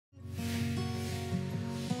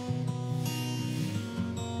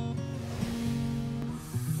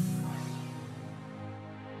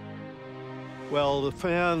Well, the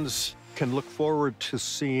fans can look forward to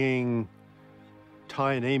seeing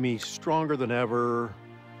Ty and Amy stronger than ever,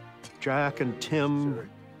 Jack and Tim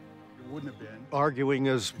arguing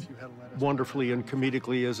as wonderfully and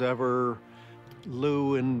comedically as ever,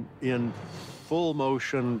 Lou in full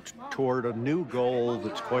motion toward a new goal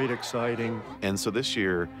that's quite exciting. And so this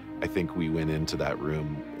year, I think we went into that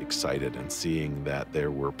room excited and seeing that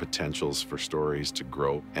there were potentials for stories to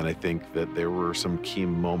grow. And I think that there were some key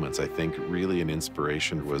moments. I think really an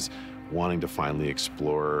inspiration was wanting to finally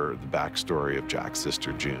explore the backstory of Jack's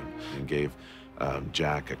sister, June, and gave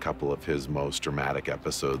Jack a couple of his most dramatic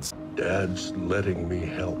episodes. Dad's letting me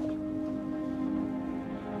help.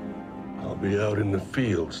 I'll be out in the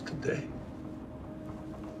fields today,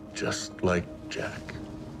 just like Jack.